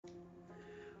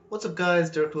What's up guys,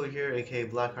 Dirklo here, aka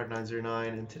Blackheart909,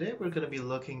 and today we're going to be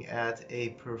looking at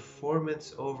a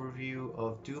performance overview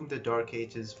of Doom the Dark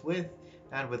Ages with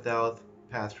and without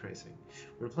path tracing.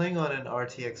 We're playing on an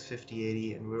RTX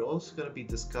 5080 and we're also going to be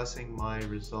discussing my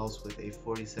results with a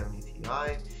 4070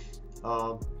 Ti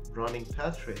running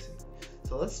path tracing.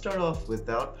 So let's start off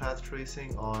without path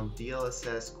tracing on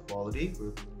DLSS Quality.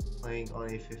 We're playing on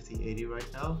a 5080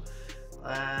 right now,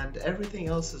 and everything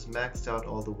else is maxed out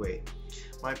all the way.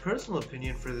 My personal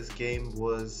opinion for this game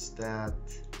was that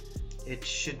it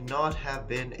should not have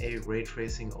been a ray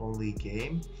tracing only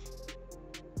game,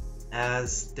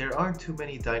 as there aren't too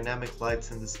many dynamic lights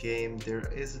in this game. There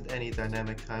isn't any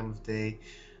dynamic time of day,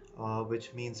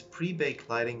 which means pre-baked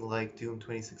lighting like Doom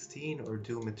 2016 or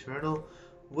Doom Eternal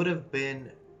would have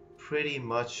been pretty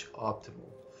much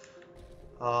optimal.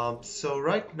 So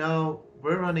right now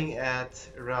we're running at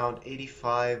around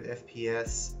 85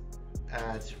 FPS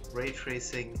at ray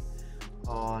tracing,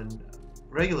 on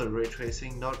regular ray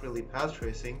tracing, not really path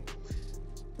tracing,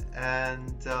 and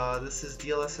this is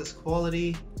DLSS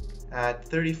Quality at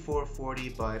 3440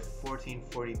 by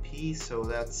 1440p, so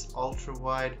that's ultra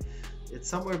wide. It's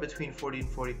somewhere between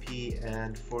 1440p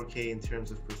and 4K in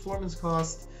terms of performance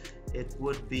cost. It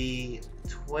would be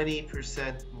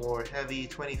 20% more heavy,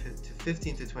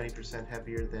 15 to 20%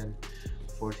 heavier than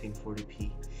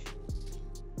 1440p.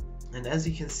 And as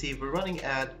you can see, we're running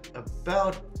at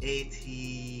about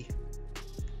 88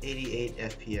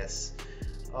 FPS.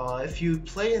 If you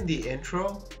play in the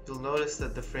intro, you'll notice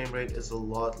that the frame rate is a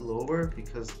lot lower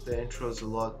because the intro is a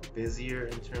lot busier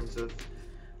in terms of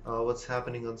what's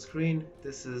happening on screen.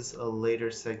 This is a later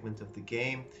segment of the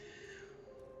game,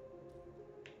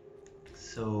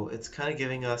 so it's kind of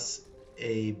giving us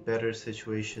a better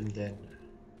situation than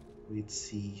we'd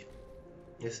see.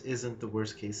 This isn't the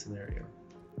worst case scenario.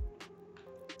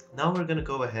 Now we're going to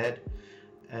go ahead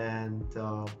and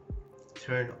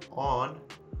turn on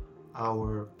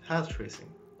our path tracing.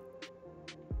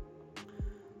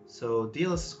 So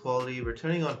DLSS Quality, we're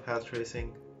turning on path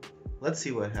tracing. Let's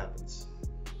see what happens.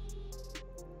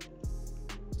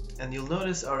 And you'll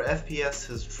notice our FPS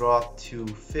has dropped to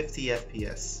 50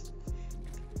 FPS.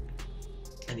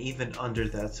 And even under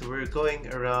that. So we're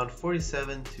going around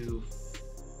 47 to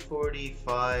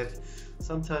 45,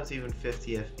 sometimes even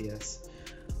 50 FPS.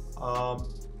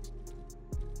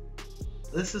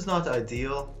 This is not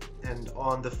ideal, and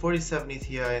on the 4070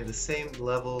 Ti in the same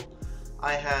level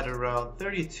I had around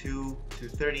 32 to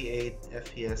 38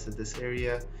 FPS at this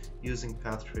area using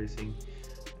path tracing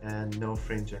and no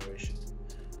frame generation.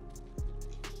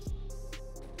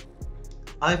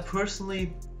 I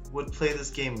personally would play this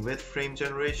game with frame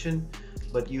generation,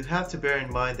 but you have to bear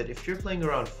in mind that if you're playing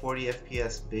around 40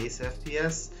 FPS base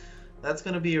FPS, that's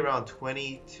going to be around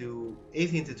 18 to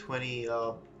 20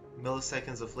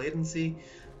 milliseconds of latency.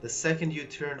 The second you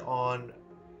turn on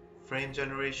frame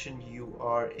generation, you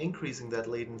are increasing that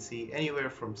latency anywhere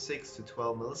from 6 to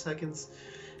 12 milliseconds,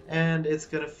 and it's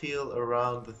going to feel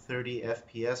around the 30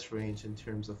 FPS range in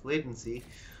terms of latency.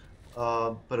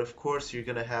 But of course you're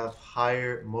going to have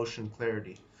higher motion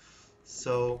clarity.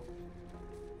 So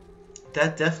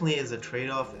that definitely is a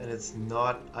trade-off, and it's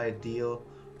not ideal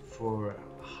for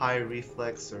high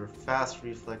reflex or fast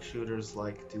reflex shooters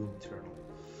like Doom Eternal.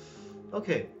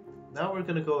 Okay, now we're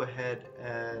gonna go ahead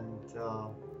and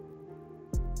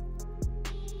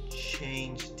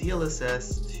change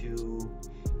DLSS to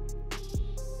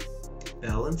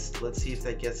Balanced. Let's see if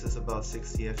that gets us about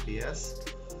 60 FPS.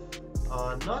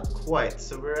 Not quite,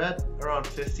 so we're at around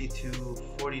 52,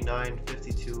 49,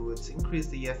 52. It's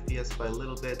increased the FPS by a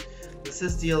little bit. This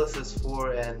is DLSS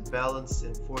 4, and Balanced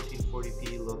in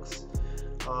 1440p looks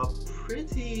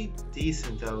pretty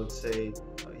decent, I would say.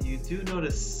 You do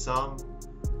notice some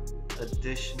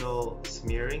additional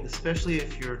smearing, especially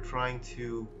if you're trying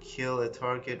to kill a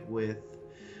target with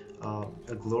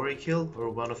a glory kill or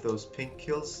one of those pink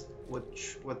kills,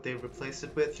 what they replaced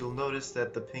it with. You'll notice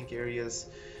that the pink areas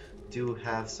do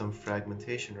have some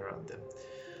fragmentation around them.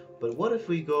 But what if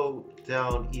we go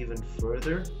down even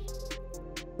further?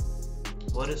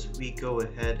 What if we go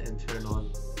ahead and turn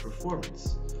on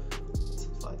performance? Let's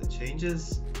apply the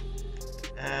changes,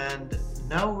 and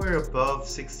now we're above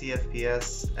 60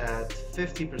 FPS at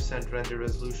 50% render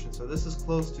resolution, so this is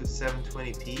close to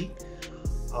 720p.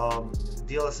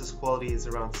 DLSS Quality is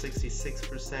around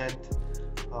 66%.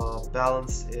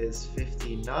 Balance is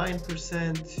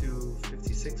 59% to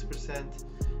 56%,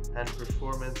 and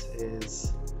performance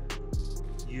is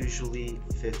usually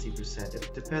 50%.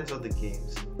 It depends on the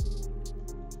games.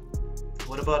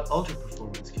 What about ultra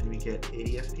performance? Can we get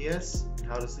 80 FPS? And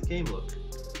how does the game look?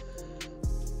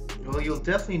 Well, you'll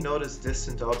definitely notice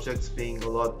distant objects being a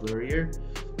lot blurrier.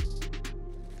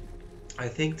 I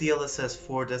think DLSS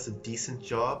 4 does a decent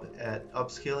job at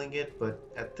upscaling it, but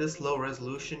at this low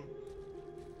resolution,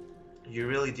 you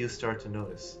really do start to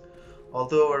notice.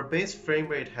 Although our base frame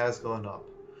rate has gone up.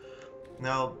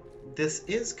 Now, this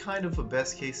is kind of a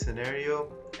best case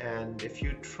scenario, and if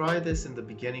you try this in the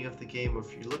beginning of the game, or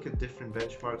if you look at different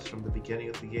benchmarks from the beginning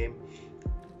of the game,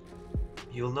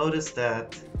 you'll notice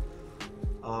that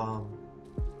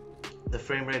the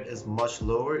frame rate is much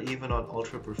lower. Even on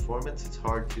ultra performance, it's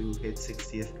hard to hit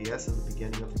 60 FPS in the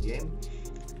beginning of the game.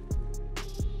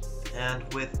 And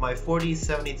with my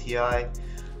 4070 Ti,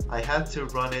 I had to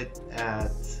run it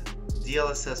at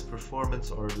DLSS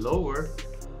Performance or lower,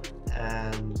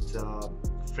 and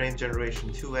frame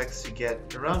generation 2x to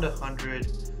get around 100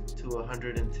 to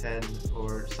 110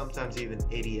 or sometimes even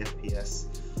 80 FPS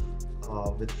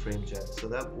with frame gen. So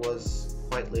that was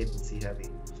quite latency heavy.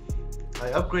 I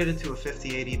upgraded to a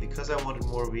 5080 because I wanted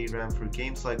more VRAM for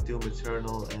games like Doom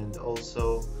Eternal and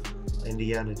also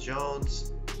Indiana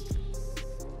Jones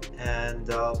and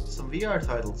some VR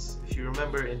titles. If you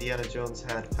remember, Indiana Jones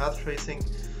had path tracing,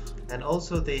 and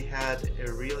also they had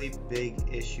a really big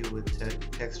issue with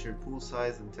texture pool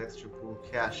size and texture pool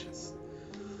caches.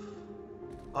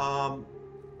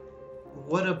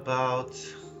 What about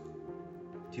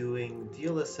doing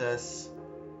DLSS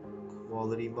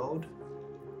Quality mode?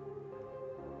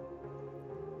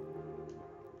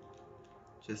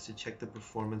 Just to check the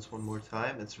performance one more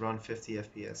time, it's around 50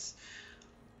 FPS.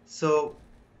 So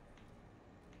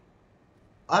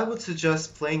I would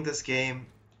suggest playing this game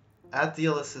at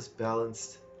DLSS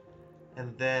Balanced,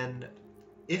 and then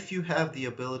if you have the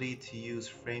ability to use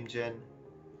frame gen,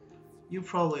 you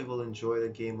probably will enjoy the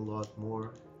game a lot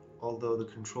more, although the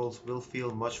controls will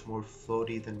feel much more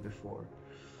floaty than before.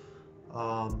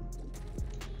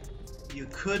 You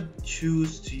could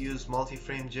choose to use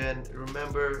multi-frame gen.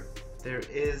 Remember, there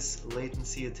is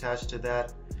latency attached to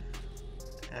that,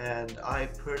 and I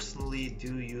personally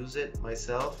do use it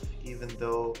myself, even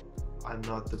though I'm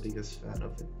not the biggest fan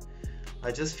of it.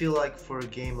 I just feel like for a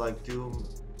game like Doom,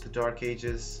 The Dark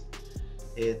Ages,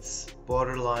 it's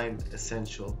borderline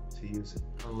essential to use it,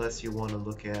 unless you want to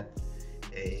look at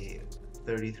a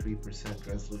 33%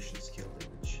 resolution scale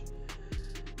image.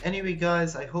 Anyway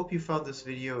guys, I hope you found this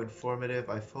video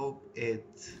informative. I hope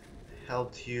it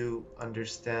helped you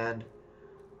understand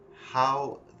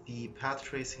how the path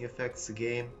tracing affects the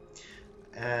game,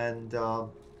 and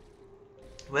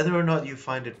whether or not you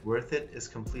find it worth it is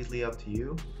completely up to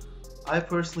you. I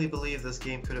personally believe this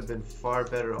game could have been far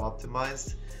better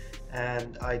optimized,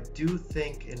 and I do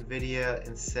think NVIDIA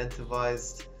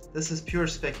incentivized, this is pure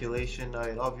speculation,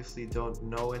 I obviously don't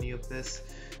know any of this,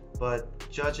 but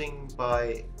judging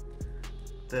by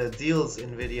the deals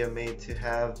NVIDIA made to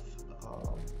have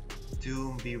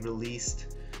Doom be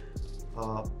released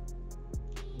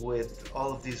with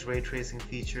all of these ray tracing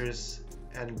features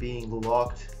and being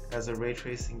locked as a ray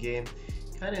tracing game,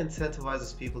 kind of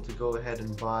incentivizes people to go ahead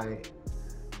and buy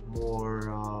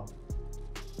more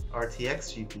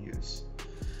RTX GPUs.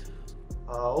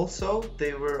 Also,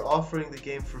 they were offering the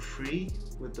game for free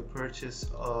with the purchase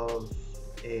of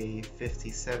a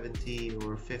 5070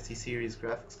 or 50 series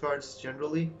graphics cards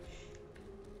generally,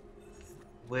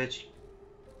 which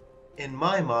in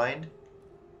my mind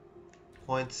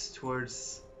points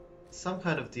towards some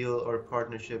kind of deal or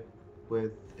partnership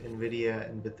with NVIDIA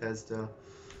and Bethesda,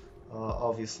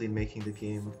 obviously making the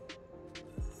game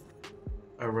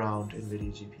around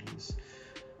NVIDIA GPUs.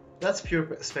 That's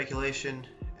pure speculation,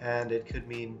 and it could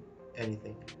mean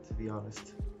anything, to be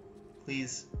honest.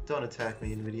 Please don't attack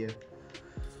me, NVIDIA.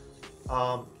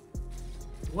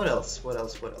 What else?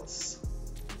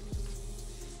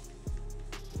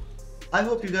 I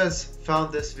hope you guys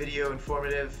found this video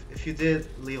informative. If you did,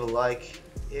 leave a like.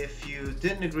 If you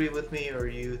didn't agree with me, or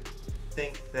you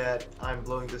think that I'm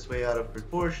blowing this way out of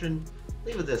proportion,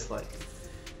 leave a dislike.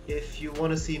 If you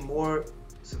want to see more,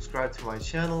 subscribe to my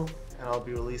channel, and I'll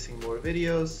be releasing more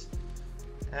videos.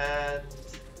 And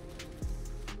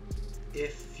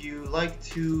if you like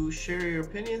to share your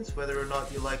opinions, whether or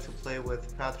not you like to play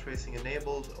with path tracing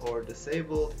enabled or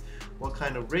disabled, what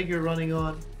kind of rig you're running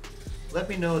on, let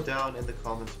me know down in the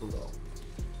comments below.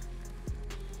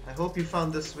 I hope you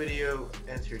found this video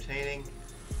entertaining,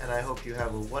 and I hope you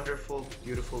have a wonderful,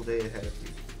 beautiful day ahead of you.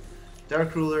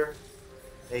 Dark Ruler,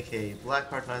 aka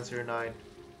Blackheart909,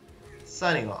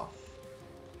 signing off.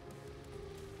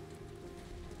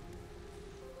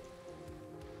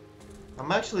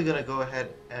 I'm actually going to go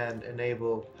ahead and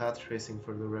enable path tracing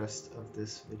for the rest of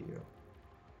this video.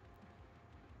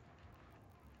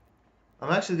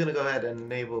 I'm actually going to go ahead and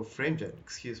enable FrameJet,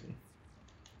 excuse me.